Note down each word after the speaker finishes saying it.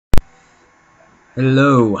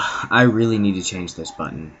Hello, I really need to change this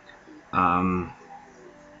button.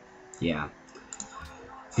 Yeah.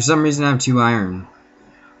 For some reason I have 2 iron.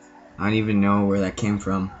 I don't even know where that came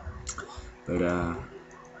from. But,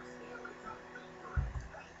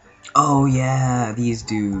 oh yeah, these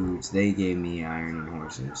dudes, they gave me iron and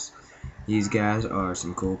horses. These guys are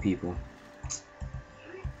some cool people.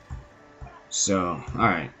 So,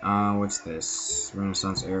 alright, what's this?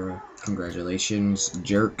 Renaissance era. Congratulations,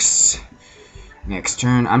 jerks. Next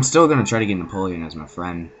turn. I'm still gonna try to get Napoleon as my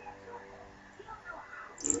friend.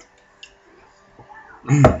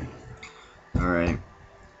 Alright.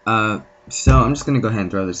 So I'm just gonna go ahead and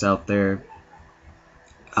throw this out there.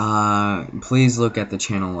 Please look at the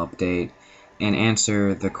channel update and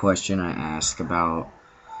answer the question I ask about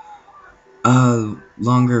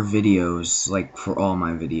longer videos, like for all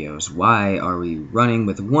my videos. Why are we running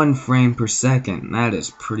with 1 frame per second? That is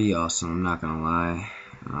pretty awesome, I'm not gonna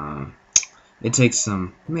lie. It takes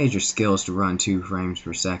some major skills to run 2 frames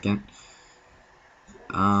per second.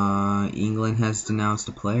 England has denounced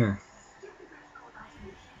a player.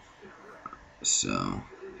 So,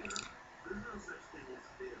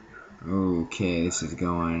 okay, this is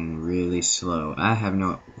going really slow. I have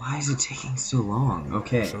no... Why is it taking so long?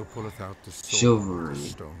 Okay. Chivalry.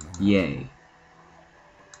 Yay.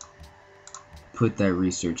 Put that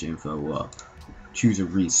research info up. Choose a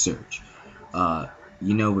research.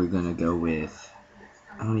 You know we're gonna go with...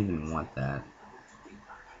 I don't even want that.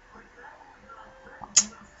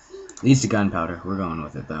 Leads to gunpowder. We're going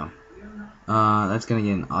with it, though. That's gonna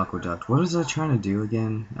get an aqueduct. What was I trying to do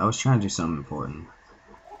again? I was trying to do something important.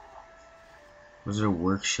 Was there a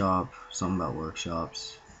workshop? Something about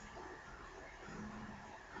workshops.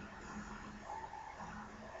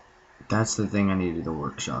 That's the thing I needed, the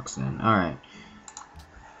workshops in. Alright.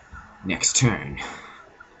 Next turn.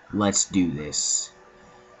 Let's do this.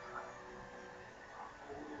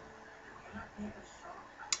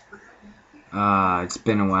 It's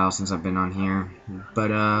been a while since I've been on here.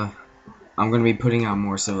 But, I'm gonna be putting out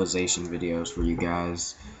more civilization videos for you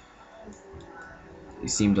guys. You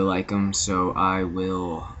seem to like them, so I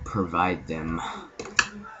will provide them.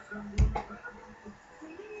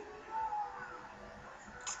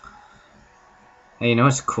 Hey, you know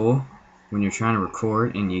what's cool? When you're trying to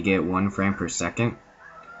record and you get 1 frame per second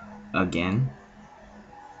again.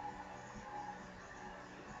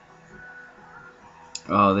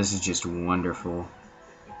 Oh, this is just wonderful.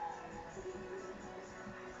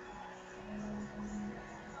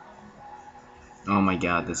 Oh my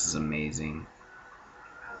god, this is amazing.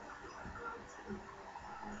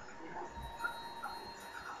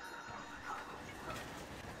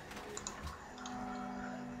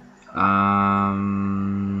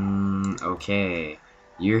 Okay.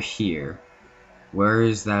 You're here. Where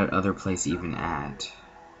is that other place even at?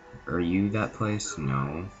 Are you that place?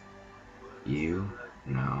 No. You?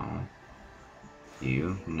 No.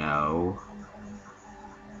 You? No.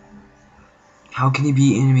 How can you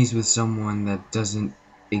be enemies with someone that doesn't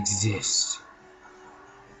exist?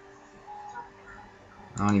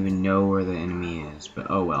 I don't even know where the enemy is, but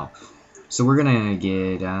oh well. So we're gonna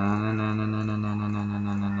get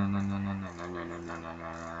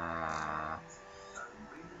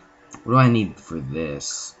what do I need for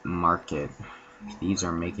this? Market. These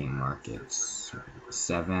are making markets.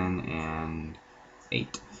 7 and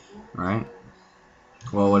 8. Alright.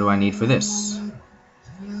 Well, what do I need for this?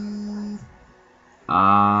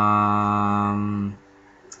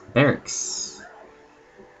 Barracks.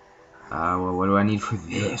 Well, what do I need for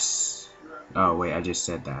this? Oh, wait, I just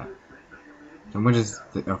said that. And what is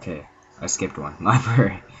the... Okay, I skipped one.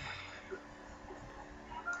 Library.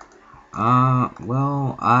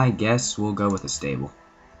 Well, I guess we'll go with a stable.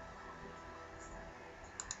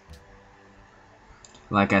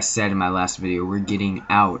 Like I said in my last video, we're getting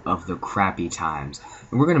out of the crappy times.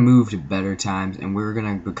 And we're gonna move to better times, and we're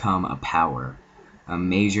gonna become a power. A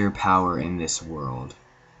major power in this world.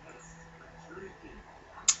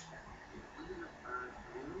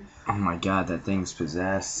 Oh my god, that thing's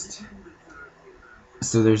possessed.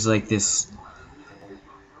 So there's like this...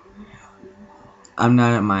 I'm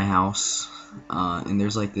not at my house, and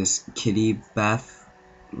there's like this kiddie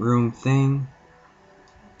bathroom thing.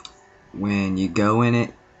 When you go in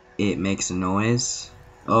it, it makes a noise.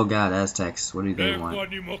 Oh god, Aztecs, what do they want?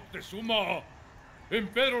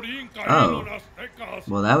 Oh,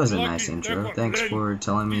 well that was a nice intro. Thanks for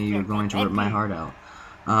telling me you're going to rip my heart out.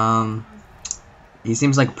 He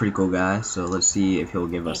seems like a pretty cool guy, so let's see if he'll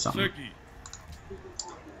give us something.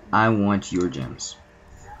 I want your gems.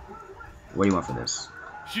 What do you want for this?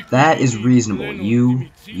 That is reasonable.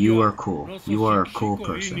 You are cool. You are a cool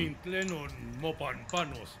person.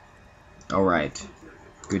 Alright.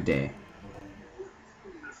 Good day.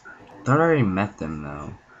 Thought I already met them,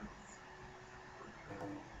 though.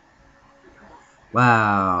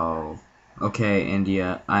 Wow. Okay,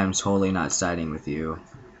 India, I'm totally not siding with you.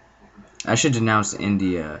 I should denounce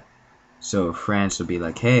India, so France will be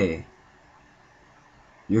like, hey,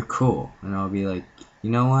 you're cool. And I'll be like, you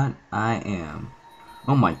know what? I am.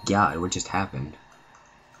 Oh my god, what just happened?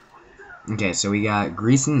 Okay, so we got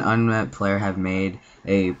Greece and unmet player have made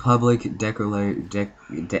a public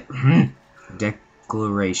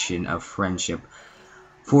declaration of friendship,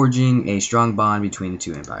 forging a strong bond between the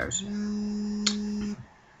two empires.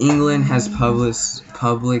 England has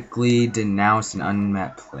publicly denounced an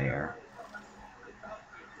unmet player.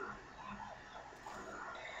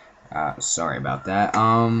 Sorry about that.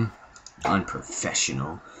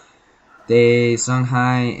 Unprofessional.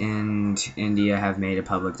 Shanghai and India have made a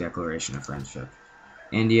public declaration of friendship.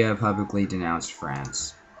 India publicly denounced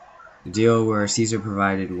France. The deal where Caesar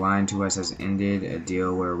provided wine to us has ended. A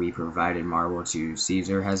deal where we provided marble to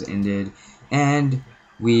Caesar has ended. And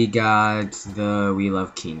we got the We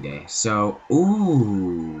Love King Day. So,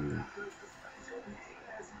 ooh.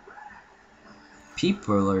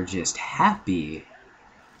 People are just happy.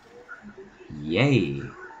 Yay.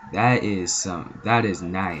 That is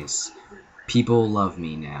nice. People love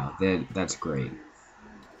me now. That's great.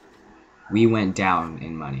 We went down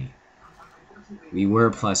in money. We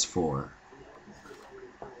were +4.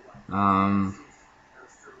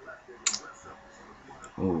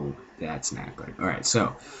 Oh, that's not good. Alright,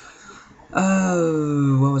 so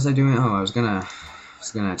what was I doing? Oh, I was gonna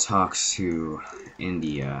talk to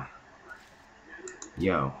India.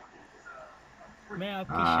 Yo.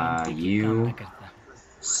 You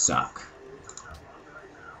suck.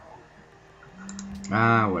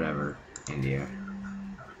 Whatever, India.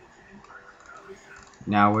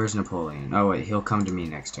 Now, where's Napoleon? Oh, wait, he'll come to me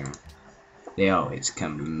next turn. They always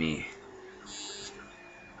come to me.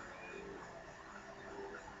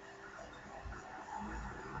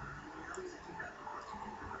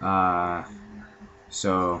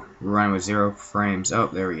 So, we're running with 0 frames. Oh,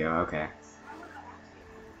 there we go, okay.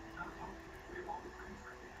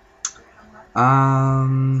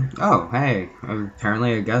 Oh, hey,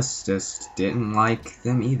 apparently Augustus didn't like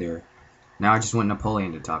them either. Now I just want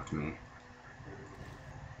Napoleon to talk to me.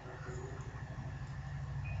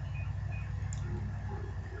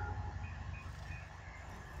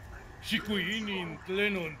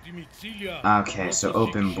 Okay, so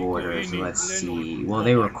open borders, let's see. Well,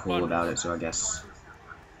 they were cool about it, so I guess.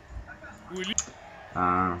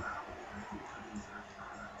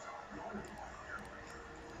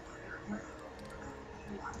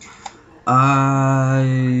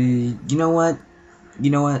 You know what?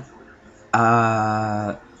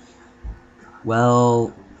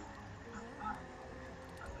 Well,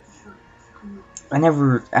 I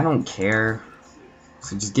don't care.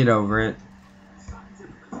 So just get over it.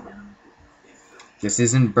 This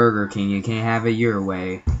isn't Burger King, you can't have it your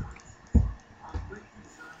way.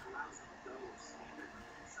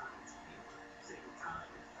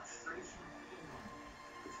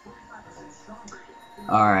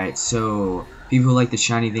 Alright, so people like the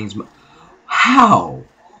shiny things. How?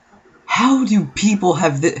 How do people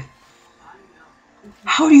have the?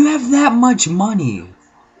 How do you have that much money?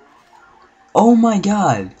 Oh my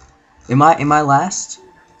god. Am I last?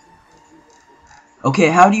 Okay,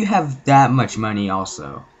 how do you have that much money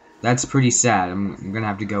also? That's pretty sad. I'm gonna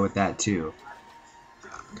have to go with that too.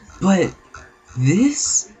 But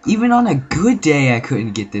this, even on a good day, I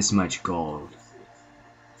couldn't get this much gold.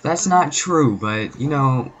 That's not true, but you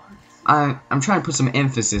know, I'm trying to put some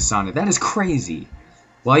emphasis on it. That is crazy.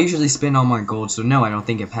 Well, I usually spend all my gold, so no, I don't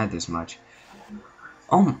think I've had this much.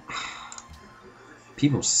 Oh,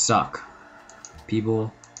 people suck.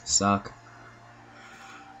 People suck.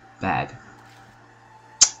 Bad.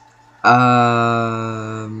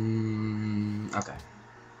 Okay.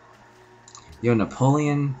 Yo,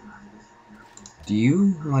 Napoleon, do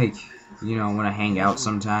you, like, you know, want to hang out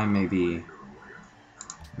sometime? Maybe,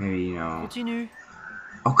 you know. Continue.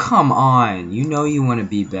 Oh, come on. You know you want to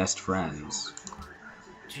be best friends.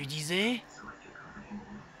 Tu disais?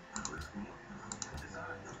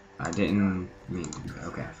 I didn't mean to do that.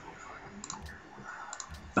 Okay.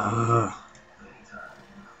 Ugh.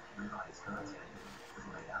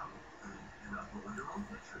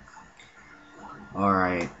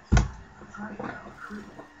 Alright.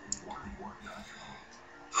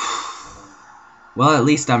 Well, at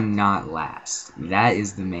least I'm not last. That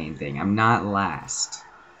is the main thing. I'm not last.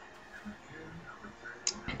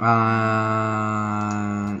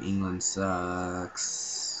 England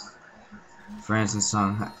sucks. France and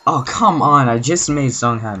Shanghai. Oh, come on. I just made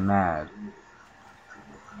Shanghai mad.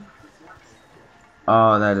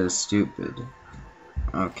 Oh, that is stupid.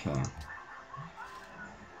 Okay.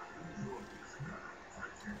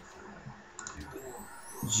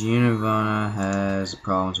 Giovanna has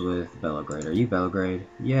problems with Belgrade. Are you Belgrade?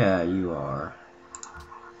 Yeah, you are.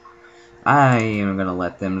 I am gonna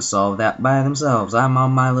let them solve that by themselves. I'm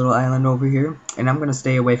on my little island over here, and I'm gonna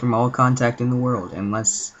stay away from all contact in the world,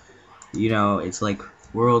 unless, you know, it's like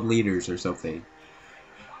world leaders or something.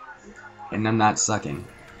 And I'm not sucking.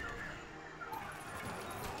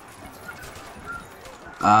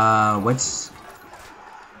 What's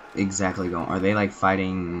exactly going on? Are they like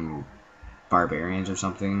fighting barbarians or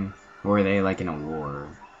something? Or are they like in a war?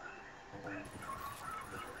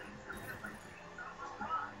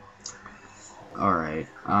 Alright,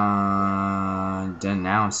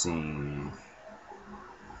 denouncing.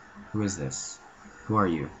 Who is this? Who are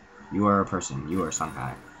you? You are a person. You are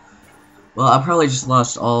Shanghai. Well, I probably just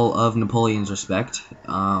lost all of Napoleon's respect,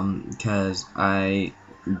 because I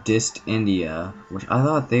dissed India, which I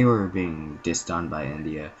thought they were being dissed on by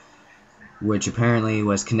India, which apparently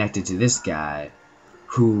was connected to this guy,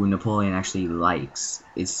 who Napoleon actually likes.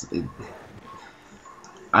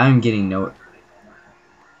 I'm getting no...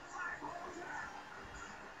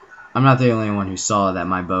 I'm not the only one who saw that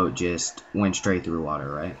my boat just went straight through water,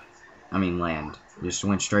 right? I mean land. Just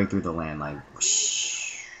went straight through the land, like...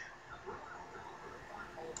 Whoosh.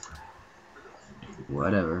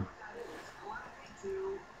 Whatever.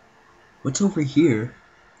 What's over here?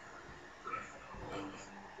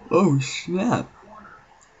 Oh, snap.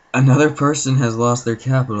 Another person has lost their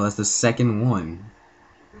capital. That's the second one.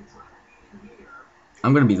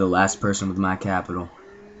 I'm gonna be the last person with my capital.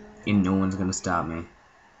 And no one's gonna stop me.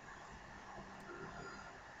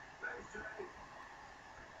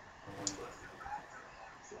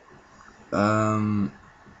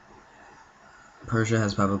 Persia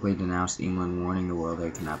has publicly denounced England, warning the world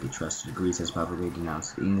they cannot be trusted. Greece has publicly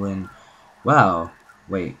denounced England. Wow.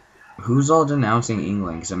 Wait. Who's all denouncing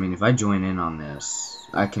England? Because, I mean, if I join in on this,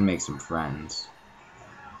 I can make some friends.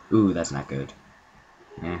 Ooh, that's not good.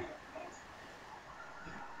 Eh.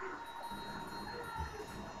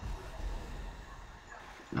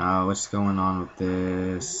 What's going on with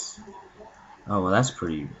this? Oh, well, that's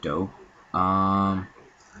pretty dope.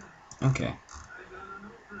 Okay.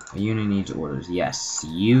 A unit needs orders. Yes,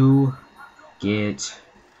 you get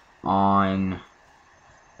on.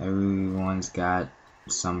 Everyone's got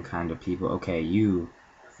some kind of people. Okay, you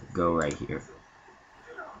go right here.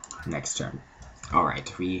 Next turn.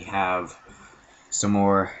 Alright, we have some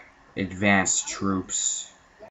more advanced troops.